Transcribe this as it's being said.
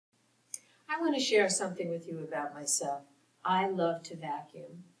want to share something with you about myself. I love to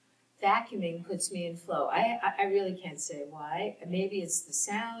vacuum. Vacuuming puts me in flow. I really can't say why. Maybe it's the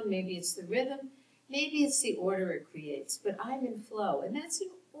sound, maybe it's the rhythm, maybe it's the order it creates, but I'm in flow, and that's an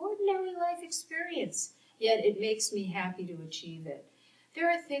ordinary life experience, yet it makes me happy to achieve it. There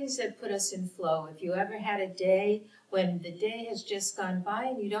are things that put us in flow. If you ever had a day when the day has just gone by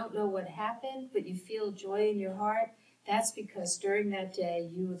and you don't know what happened, but you feel joy in your heart, that's because during that day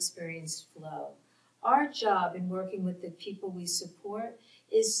you experienced flow. Our job in working with the people we support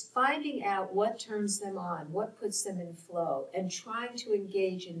is finding out what turns them on, what puts them in flow, and trying to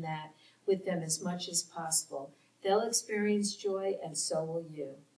engage in that with them as much as possible. They'll experience joy, and so will you.